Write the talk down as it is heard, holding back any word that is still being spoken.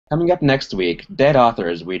Coming up next week, dead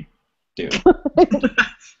authors we do.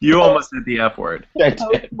 You almost said the F word. I did.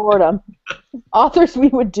 Post-mortem. Authors we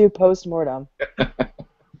would do post-mortem.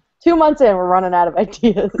 2 months in, we're running out of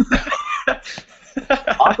ideas.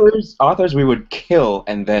 Authors we would kill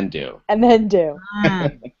and then do. And then do.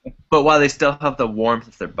 But while they still have the warmth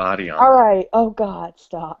of their body on. All right. Oh, God,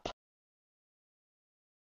 stop.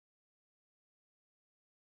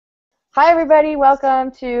 Hi, everybody.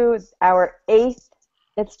 Welcome to our 8th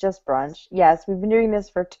It's Just Brunch. Yes, we've been doing this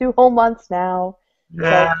for 2 whole months now.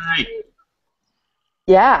 Right.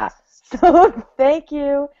 Yeah. So thank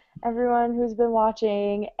you, everyone who's been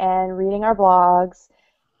watching and reading our blogs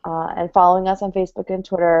and following us on Facebook and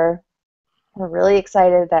Twitter. We're really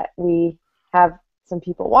excited that we have some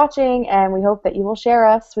people watching, and we hope that you will share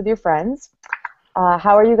us with your friends.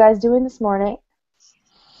 How are you guys doing this morning?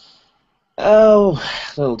 Oh,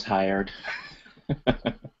 a little tired.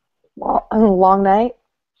 Well, a long night.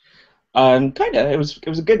 Kind of. It was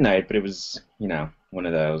a good night, but it was, one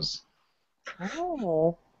of those.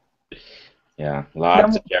 Oh. Yeah,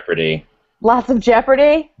 lots of Jeopardy. Lots of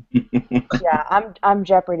Jeopardy? Yeah, I'm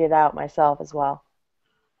Jeopardied out myself as well.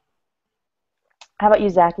 How about you,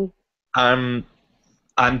 Zachy? I'm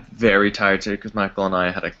very tired today because Michael and I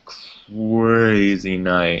had a crazy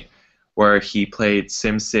night where he played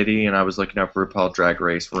SimCity and I was looking up RuPaul Drag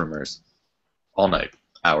Race rumors all night,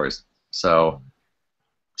 hours. So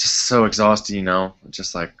just so exhausted,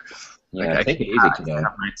 just like I take it easy today.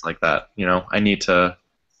 have nights like that, I need to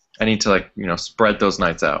spread those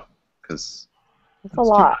nights out because it's a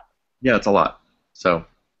lot. Yeah, it's a lot. So,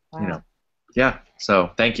 Wow. yeah.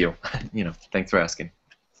 So thank you. Thanks for asking.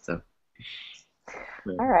 So.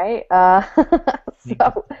 All right.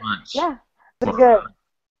 So yeah, it's good.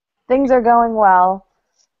 Things are going well.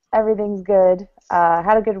 Everything's good.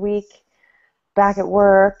 Had a good week. Back at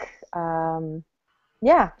work.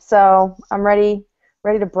 Yeah. So I'm ready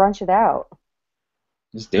to brunch it out.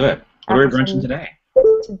 Just do it. What are we brunching today?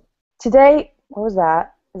 Today, what was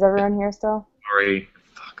that? Is everyone here still? Sorry.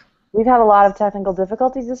 Fuck. We've had a lot of technical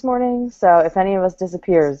difficulties this morning, so if any of us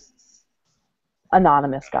disappears,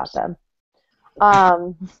 Anonymous got them.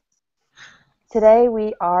 Today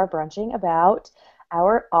we are brunching about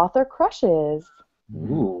our author crushes.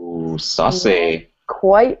 Ooh, saucy.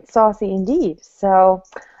 Quite saucy indeed. So,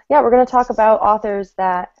 yeah, we're going to talk about authors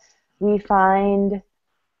that we find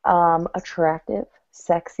attractive,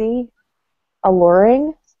 sexy,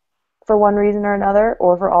 alluring for one reason or another,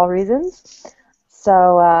 or for all reasons.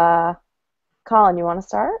 So, Colin, you want to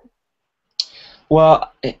start?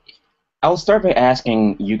 Well, I'll start by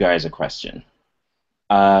asking you guys a question,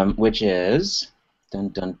 which is, dun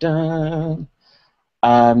dun dun.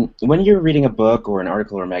 When you're reading a book or an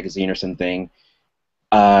article or a magazine or something,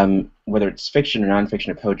 whether it's fiction or nonfiction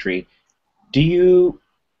or poetry, do you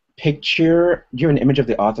have an image of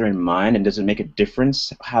the author in mind, and does it make a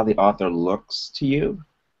difference how the author looks to you?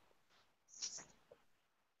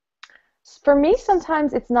 For me,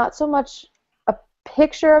 sometimes it's not so much a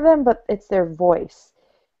picture of them, but it's their voice.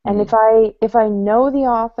 And if I know the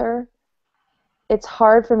author, it's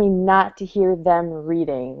hard for me not to hear them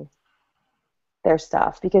reading their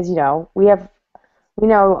stuff because we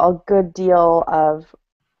know a good deal of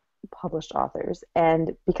published authors,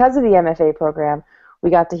 and because of the MFA program, we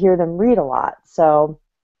got to hear them read a lot. So,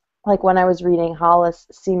 like when I was reading Hollis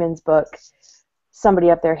Seaman's book, Somebody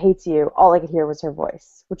Up There Hates You, all I could hear was her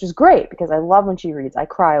voice, which is great because I love when she reads. I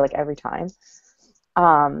cry like every time.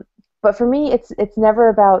 But for me, it's never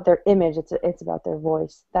about their image. It's about their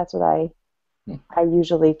voice. That's what I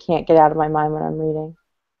usually can't get out of my mind when I'm reading.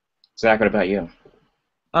 Zach, what about you?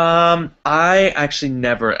 I actually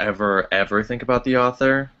never, ever think about the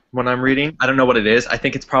author when I'm reading. I don't know what it is. I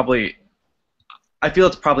feel it's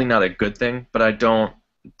probably not a good thing, but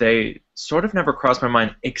they sort of never cross my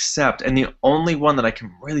mind except, and the only one that I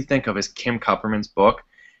can really think of is Kim Kupperman's book,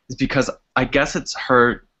 is because I guess it's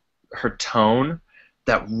her tone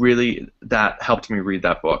that helped me read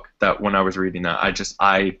that book. That when I was reading that,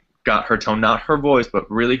 I got her tone, not her voice,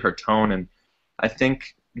 but really her tone, and I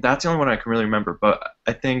think that's the only one I can really remember. But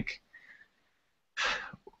I think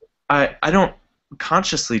I don't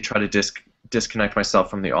consciously try to disconnect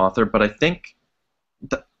myself from the author, but I think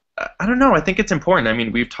I don't know. I think it's important. I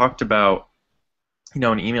mean, we've talked about, in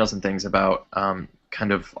emails and things about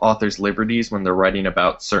kind of authors' liberties when they're writing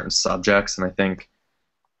about certain subjects, and I think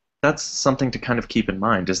that's something to kind of keep in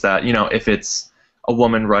mind. Is that if it's a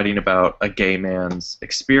woman writing about a gay man's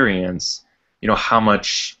experience, how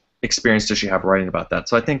much experience does she have writing about that?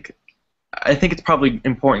 So I think it's probably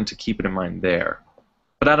important to keep it in mind there.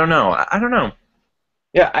 But I don't know. I don't know.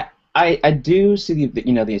 Yeah, I do see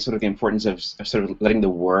the sort of the importance of sort of letting the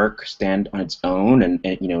work stand on its own and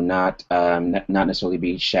not necessarily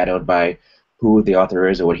be shadowed by who the author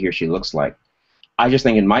is or what he or she looks like. I just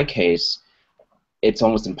think in my case, it's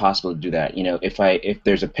almost impossible to do that. If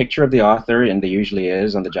there's a picture of the author, and there usually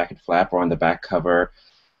is on the jacket flap or on the back cover,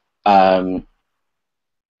 um,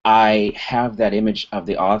 I have that image of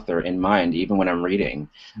the author in mind even when I'm reading,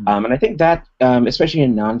 and I think that especially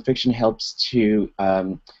in nonfiction helps to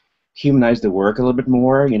humanize the work a little bit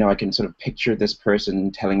more. I can sort of picture this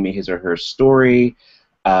person telling me his or her story,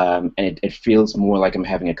 and it feels more like I'm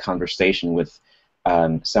having a conversation with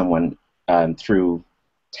someone through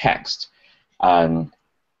text. Um,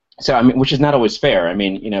 so I mean, which is not always fair. I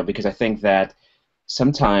mean, because I think that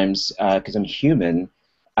sometimes, because I'm human,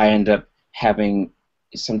 I end up having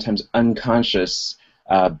sometimes unconscious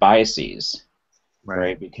biases,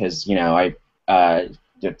 right? Because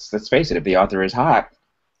let's face it, if the author is hot,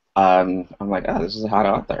 I'm like, oh, this is a hot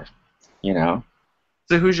author, you know.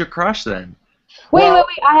 So who's your crush then? Wait.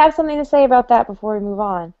 I have something to say about that before we move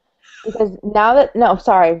on. Because now that, no,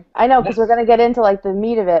 sorry. I know, because we're going to get into, like, the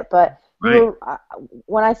meat of it, but Right.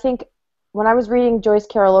 when I was reading Joyce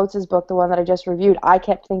Carol Oates' book, the one that I just reviewed, I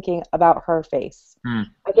kept thinking about her face. I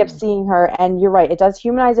kept seeing her, and you're right, it does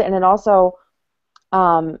humanize it, and it also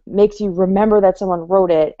makes you remember that someone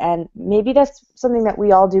wrote it, and maybe that's something that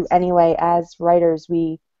we all do anyway as writers.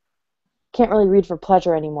 We can't really read for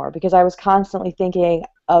pleasure anymore, because I was constantly thinking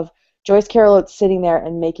of Joyce Carol Oates sitting there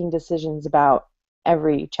and making decisions about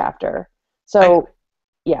every chapter. So,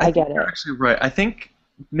 I get it. You're actually right. I think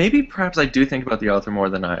maybe perhaps I do think about the author more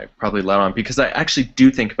than I probably let on, because I actually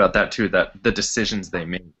do think about that too, that the decisions they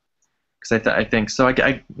make. Because I think so.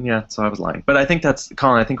 Yeah. So I was lying, but I think that's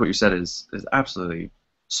Colin. I think what you said is absolutely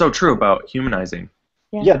so true about humanizing.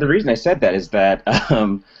 Yeah, the reason I said that is that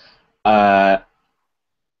uh,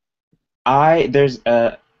 there's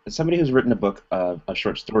somebody who's written a book of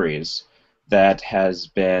short stories that has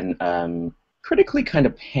been critically kind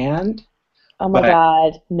of panned, Oh my but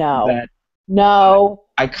God, no. that No.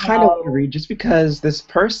 I kind of want to read just because this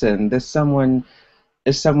someone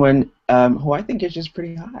is someone who I think is just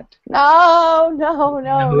pretty hot. No, You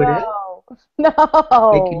know who it is? Hey, can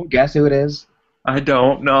no. you guess who it is? I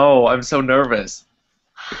don't know. I'm so nervous.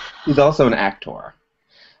 He's also an actor,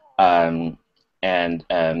 um, and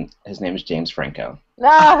his name is James Franco. No.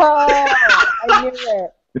 I knew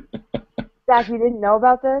it. Zach, you didn't know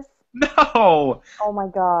about this? No. Oh my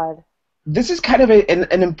God. This is kind of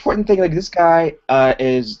an important thing. Like, this guy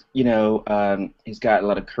is, he's got a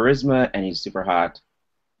lot of charisma and he's super hot.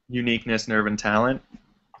 Uniqueness, nerve, and talent.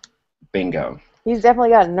 Bingo. He's definitely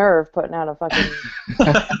got nerve putting out a fucking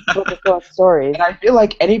book of short stories. And I feel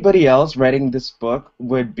like anybody else writing this book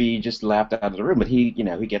would be just laughed out of the room, but he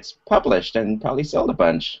gets published and probably sold a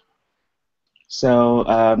bunch. So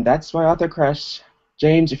that's my author crush.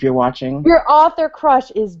 James, if you're watching. Your author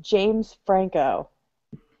crush is James Franco.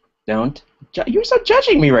 Don't. You're so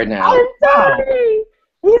judging me right now. I'm sorry.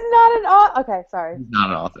 He's not an author. Okay, sorry. He's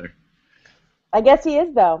not an author. I guess he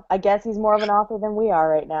is, though. I guess he's more of an author than we are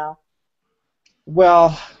right now.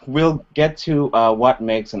 Well, we'll get to what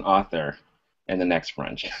makes an author in the next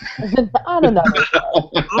brunch. On another show. Oh,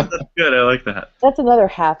 that's good. I like that. That's another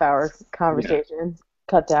half-hour conversation,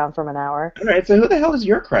 cut down from an hour. All right, so who the hell is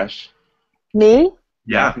your crush? Me?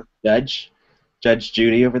 Yeah. Judge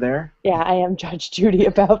Judy over there? Yeah, I am Judge Judy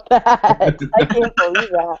about that. I can't believe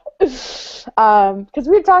that. Because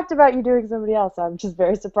we talked about you doing somebody else. I'm just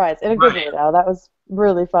very surprised. In a good way, though. That was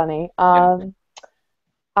really funny.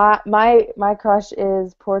 My crush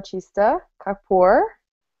is Porchista Kapoor,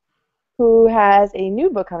 who has a new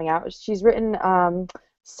book coming out. She's written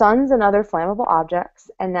Suns and Other Flammable Objects,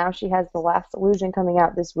 and now she has The Last Illusion coming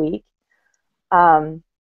out this week. For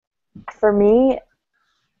me,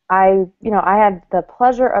 I had the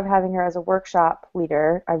pleasure of having her as a workshop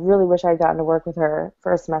leader. I really wish I had gotten to work with her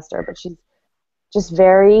for a semester, but she's just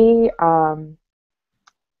very, her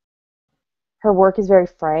work is very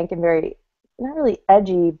frank and very, not really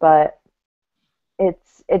edgy, but it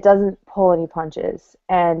doesn't pull any punches.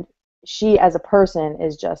 And she, as a person,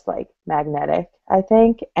 is just, like, magnetic, I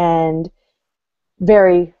think, and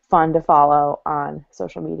very fun to follow on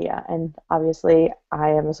social media. And obviously, I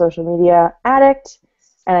am a social media addict,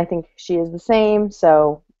 and I think she is the same,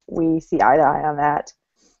 so we see eye to eye on that.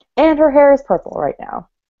 And her hair is purple right now.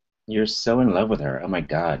 You're so in love with her. Oh my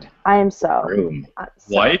God. I am so. Room.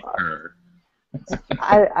 Like her.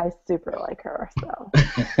 I super like her, so.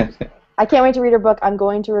 I can't wait to read her book. I'm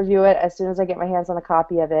going to review it as soon as I get my hands on a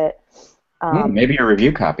copy of it. Maybe a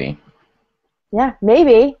review copy. Yeah,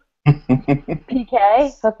 maybe.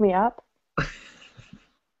 PK, hook me up.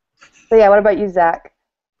 So yeah, what about you, Zach?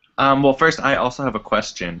 Well, first, I also have a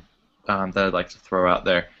question that I'd like to throw out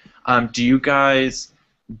there. Do you guys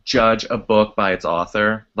judge a book by its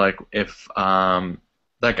author? Like, if,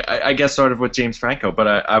 like, I guess sort of with James Franco,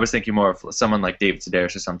 but I was thinking more of someone like David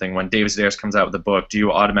Sedaris or something. When David Sedaris comes out with a book, do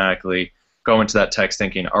you automatically go into that text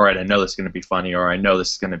thinking, all right, I know this is going to be funny, or I know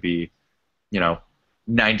this is going to be,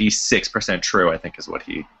 96% true, I think is what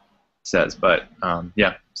he says. But,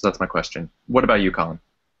 yeah, so that's my question. What about you, Colin?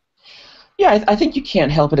 Yeah, I think you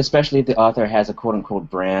can't help it, especially if the author has a quote-unquote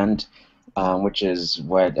brand, which is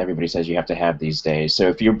what everybody says you have to have these days. So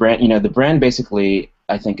if your brand, the brand basically,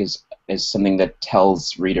 I think, is something that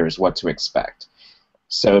tells readers what to expect.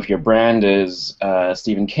 So if your brand is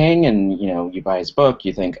Stephen King and, you buy his book,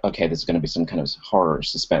 you think, okay, this is going to be some kind of horror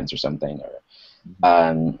suspense or something.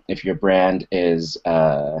 Or if your brand is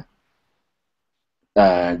David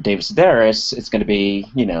Sedaris, it's going to be,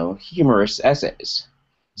 humorous essays.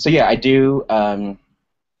 So yeah, I do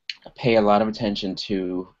pay a lot of attention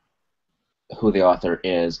to who the author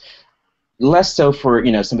is. Less so for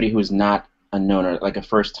somebody who is not a known or like a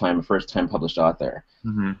first-time published author.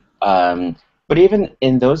 Mm-hmm. But even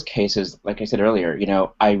in those cases, like I said earlier,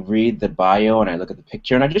 I read the bio and I look at the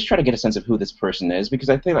picture and I just try to get a sense of who this person is, because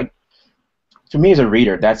I think, like, for me as a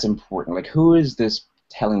reader, that's important. Like, who is this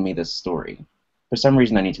telling me this story? For some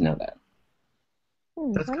reason, I need to know that.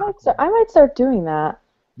 I might start doing that.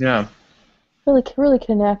 Yeah. Really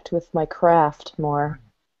connect with my craft more.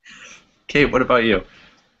 Kate, what about you?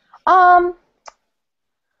 I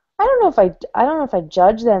don't know if I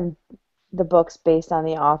judge the books based on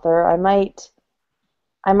the author. I might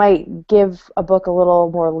give a book a little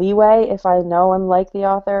more leeway if I know and like the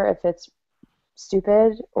author, if it's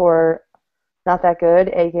stupid or not that good,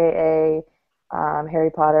 aka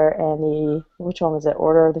Harry Potter and which one was it?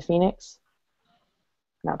 Order of the Phoenix?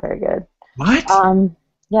 Not very good. What?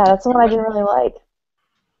 Yeah, that's the one I didn't really like.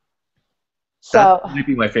 That So, might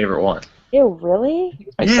be my favorite one. ew, really?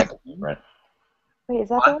 My Yeah. second favorite. Wait, is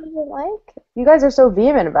that the one you didn't like? You guys are so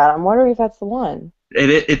vehement about it. I'm wondering if that's the one.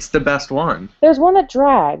 It's the best one. There's one that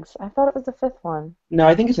drags. I thought it was the fifth one. No,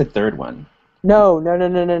 I think it's the third one. No.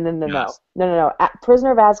 Yes. No.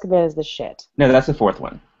 Prisoner of Azkaban is the shit. No, that's the fourth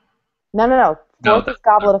one. No. No, Fourth is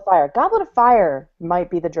Goblet of Fire. Goblet of Fire might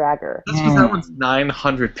be the dragger. That's because that one's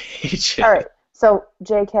 900 pages. All right, so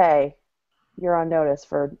JK, you're on notice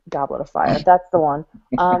for Goblet of Fire. That's the one.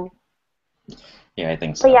 Yeah, I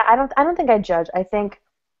think so. But yeah, I don't think I judge. I think,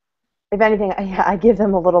 if anything, I give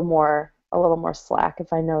them a little more slack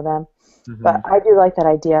if I know them. Mm-hmm. But I do like that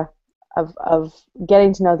idea of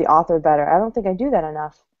getting to know the author better. I don't think I do that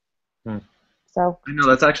enough. So I know,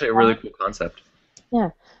 that's actually a really cool concept. yeah.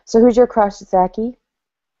 So who's your crush, Zachy?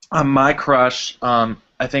 My crush, I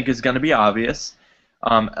think, is going to be obvious.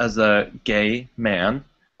 As a gay man,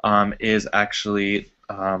 is actually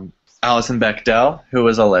Alison Bechdel, who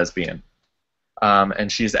is a lesbian.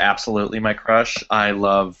 And she's absolutely my crush. I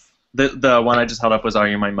love the one I just held up was Are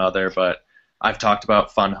You My Mother, but I've talked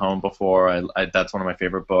about Fun Home before. That's one of my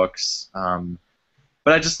favorite books.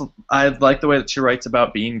 But I like the way that she writes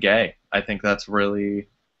about being gay. I think that's really,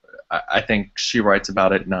 I think she writes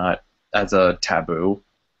about it not as a taboo,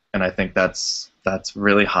 and I think that's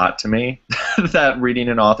really hot to me. That reading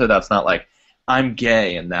an author that's not like, I'm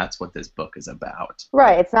gay and that's what this book is about.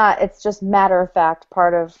 Right. It's not. It's just matter of fact,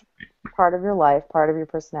 part of your life, part of your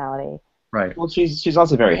personality. Right. Well, she's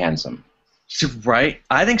also very handsome. Right.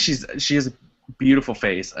 I think she has a beautiful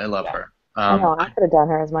face. I love her. I know. I could have done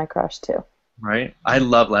her as my crush too. Right. I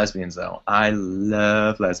love lesbians though. I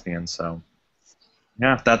love lesbians. So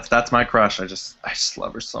yeah, that's my crush. I just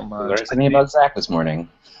love her so much. Learned something about Zach this morning.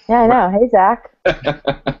 Yeah, I know. Hey, Zach.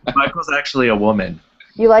 Michael's actually a woman.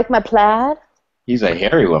 You like my plaid? He's a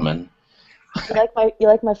hairy woman. You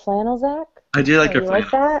like my flannel, Zach? I do like your You flannel.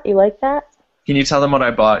 like that? You like that? Can you tell them what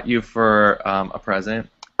I bought you for a present?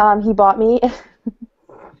 He bought me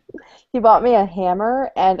a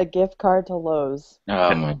hammer and a gift card to Lowe's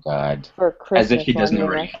Oh my God. for Christmas. As if he doesn't one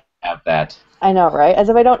year. already have that. I know, right? As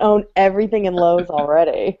if I don't own everything in Lowe's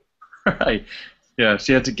already. Right. Yeah,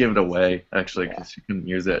 she had to give it away actually because she couldn't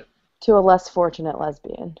use it. To a less fortunate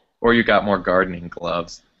lesbian. Or you got more gardening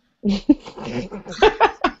gloves.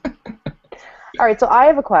 All right, so I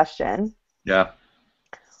have a question. Yeah.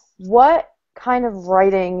 What kind of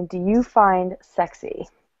writing do you find sexy?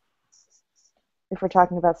 If we're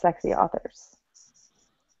talking about sexy authors.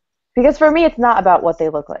 Because for me, it's not about what they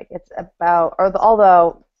look like. It's about,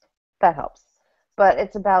 although that helps, but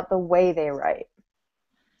it's about the way they write.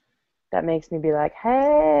 That makes me be like,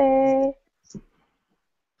 hey.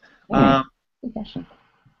 Good question.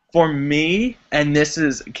 For me, and this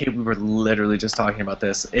is, Kate, we were literally just talking about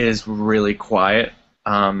this, is really quiet.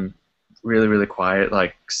 Really, really quiet,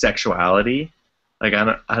 like sexuality. Like I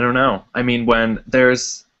don't know. I mean, when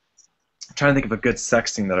there's, I'm trying to think of a good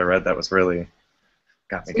sex scene that I read that was really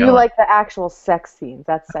got me So you going. like the actual sex scenes?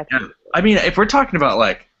 That's sexy. Yeah. I mean, if we're talking about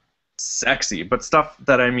like sexy, but stuff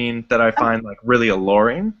that I find like really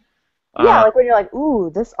alluring. Yeah, Uh, like when you're like,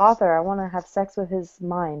 ooh, this author, I want to have sex with his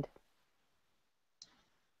mind.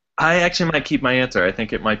 I actually might keep my answer. I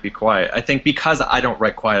think it might be quiet. I think because I don't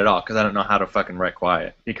write quiet at all, because I don't know how to fucking write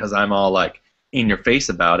quiet, because I'm all like in your face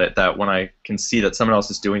about it, that when I can see that someone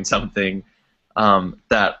else is doing something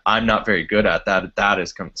that I'm not very good at, that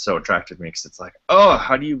is so attractive to me, because it's like, oh,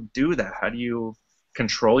 how do you do that? How do you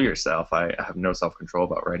control yourself? I have no self-control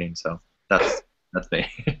about writing, so that's me.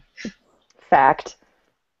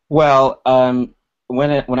 Well,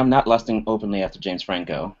 when I'm not lusting openly after James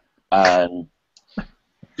Franco,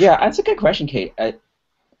 yeah, that's a good question, Kate.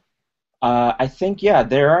 I think, yeah,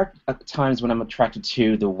 there are times when I'm attracted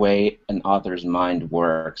to the way an author's mind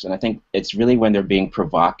works, and I think it's really when they're being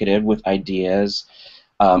provocative with ideas,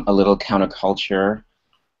 a little counterculture.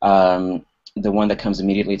 The one that comes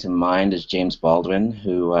immediately to mind is James Baldwin,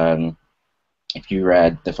 who, if you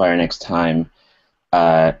read The Fire Next Time,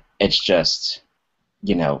 it's just,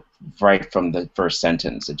 you know, right from the first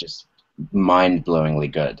sentence, it's just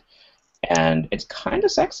mind-blowingly good, and it's kind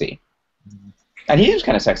of sexy. And he is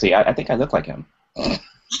kind of sexy. I think I look like him.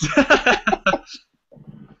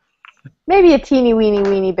 Maybe a teeny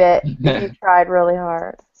weeny bit if you tried really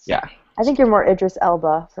hard. Yeah. I think you're more Idris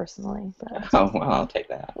Elba, personally. But... Oh, well, I'll take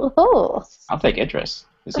that. Woohoo! I'll take Idris.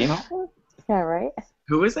 Is he not? Yeah, right?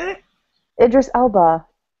 Who is it? Idris Elba.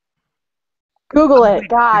 Google it.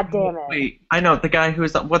 God damn it. Wait, I know the guy who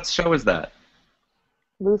is. What show is that?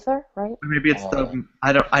 Luther, right? Or maybe it's the.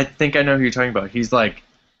 I don't. I think I know who you're talking about. He's like.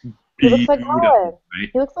 He looks like Beautiful, Colin. right?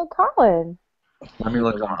 He looks like Colin. Let me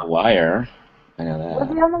look on him The up. Wire. I know Was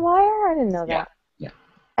that. he on The Wire? I didn't know Yeah. that. Yeah.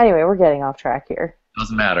 Anyway, we're getting off track here.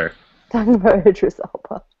 Doesn't matter. Talking about Idris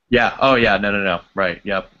Elba. Yeah. Oh yeah. No. Right.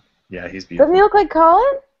 Yep. Yeah, he's Doesn't beautiful. he look like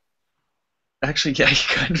Colin? Actually, yeah,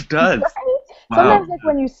 he kind of does. Right? Wow. Sometimes, like,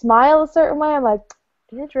 when you smile a certain way, I'm like,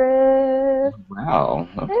 Idris. Wow.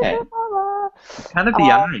 Okay. Idris Elba. Kind of the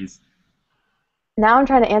eyes. Now I'm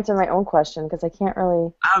trying to answer my own question because I can't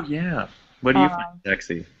really. Oh yeah. What do you find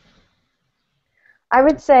sexy? I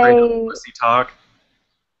would say. Pussy talk.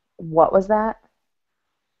 What was that?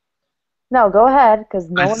 No, go ahead because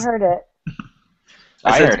no one heard it.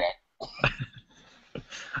 I said- heard it.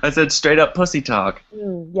 I said straight up pussy talk.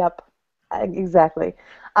 Yep, exactly.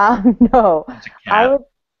 No,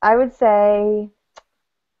 I would say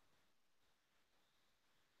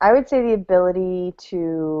the ability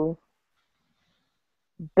to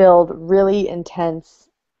build really intense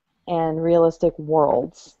and realistic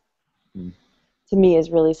worlds to me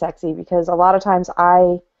is really sexy because a lot of times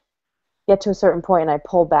I get to a certain point and I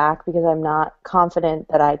pull back because I'm not confident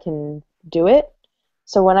that I can do it.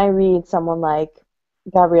 So when I read someone like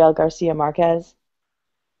Gabriel Garcia Marquez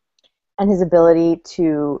and his ability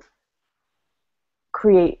to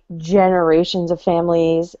create generations of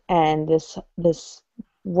families and this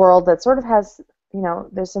world that sort of has,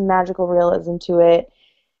 there's some magical realism to it,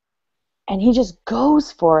 and he just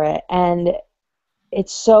goes for it, and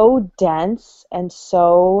it's so dense and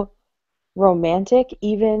so romantic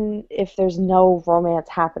even if there's no romance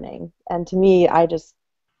happening. And to me, I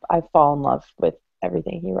fall in love with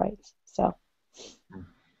everything he writes. So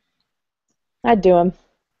I'd do him.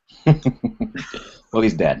 Well,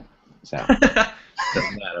 he's dead. So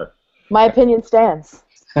Doesn't matter. My opinion stands.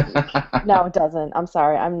 No, it doesn't. I'm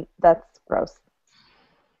sorry. That's gross.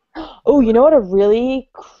 Oh, you know what? A really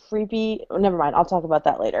creepy. Oh, never mind. I'll talk about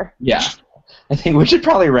that later. yeah, I think we should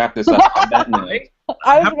probably wrap this up on that note.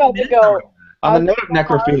 I was about to go. On the note of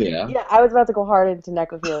necrophilia, Yeah, I was about to go hard into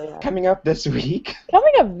necrophilia. coming up this week.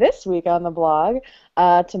 Coming up this week on the blog,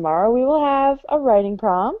 tomorrow we will have a writing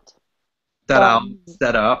prompt That I'll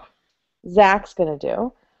set up. Zach's gonna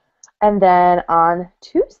do, and then on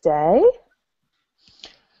Tuesday.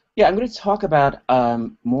 Yeah, I'm going to talk about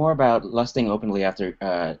more about lusting openly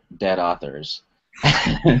after dead authors,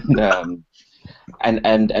 and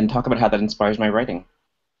talk about how that inspires my writing.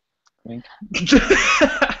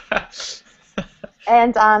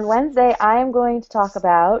 And on Wednesday, I am going to talk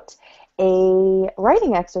about a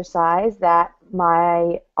writing exercise that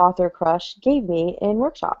my author crush gave me in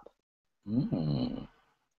workshop. Mm.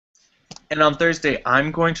 And on Thursday,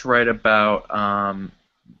 I'm going to write about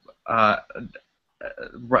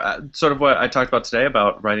sort of what I talked about today,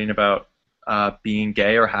 about writing about being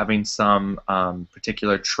gay or having some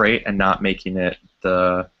particular trait and not making it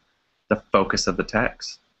the the focus of the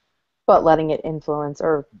text. But letting it influence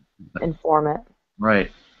or inform it.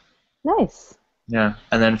 Right. Nice. Yeah.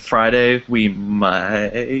 And then Friday we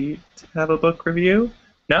might have a book review.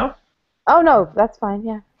 No? Oh, no, that's fine.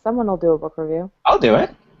 Yeah, someone will do a book review. I'll do it.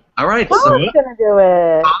 All right. Tom's So gonna do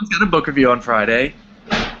it. Tom's got a book review on Friday.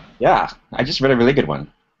 Yeah, I just read a really good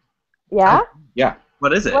one. Yeah? Yeah.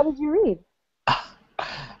 What is it? What did you read?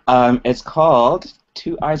 It's called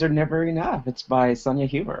Two Eyes Are Never Enough. It's by Sonia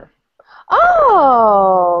Huber.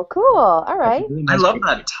 Oh, cool. All right. It's a really I nice love book.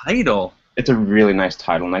 that title. It's a really nice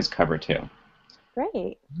title, nice cover too.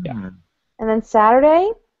 Great. Yeah. And then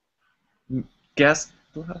Saturday? Guess?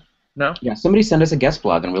 No? Yeah, somebody send us a guest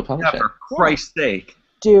blog and we'll publish Yeah, it. for Christ's sake.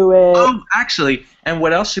 Do it. Oh, actually, and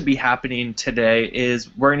what else should be happening today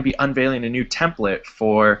is we're going to be unveiling a new template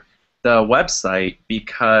for the website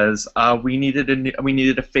because we needed a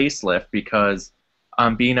facelift because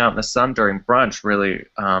being out in the sun during brunch really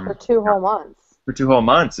For 2 whole months. for 2 whole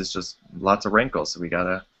months is just lots of wrinkles, so we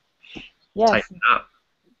gotta Yes. tighten it up.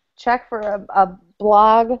 Check for a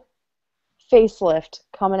blog facelift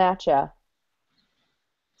coming at you.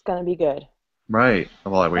 It's going to be good. Right.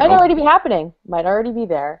 Well, we Might hope. already be happening. Might already be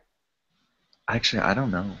there. Actually, I don't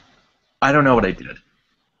know. I don't know what I did.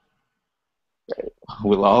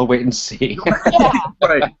 We'll all wait and see. Yeah.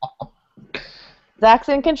 Right. Zach's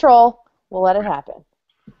in control. We'll let it happen.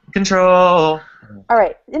 Control. All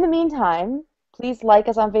right. In the meantime, please like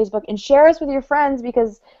us on Facebook and share us with your friends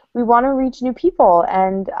because we want to reach new people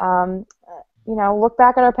and look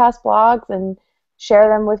back at our past blogs and share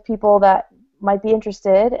them with people that might be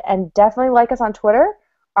interested. And definitely like us on Twitter.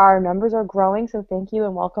 Our numbers are growing, so thank you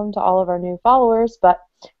and welcome to all of our new followers. But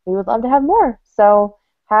we would love to have more. So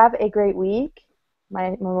have a great week.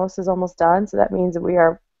 My mimosa is almost done, so that means that we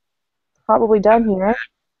are probably done here. It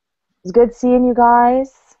was good seeing you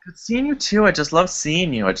guys. Good seeing you too. I just love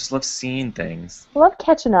seeing you. I just love seeing things. I love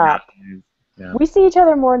catching up. Yeah. We see each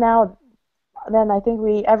other more now than I think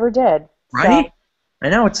we ever did. Right? So I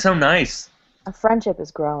know, it's so nice. our friendship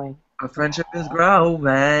is growing. Our friendship is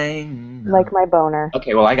growing. Like my boner.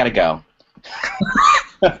 Okay, well, I gotta go.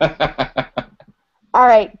 All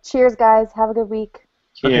right. Cheers, guys. Have a good week.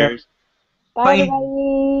 Cheers. Bye, Bye.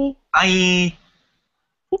 everybody. Bye.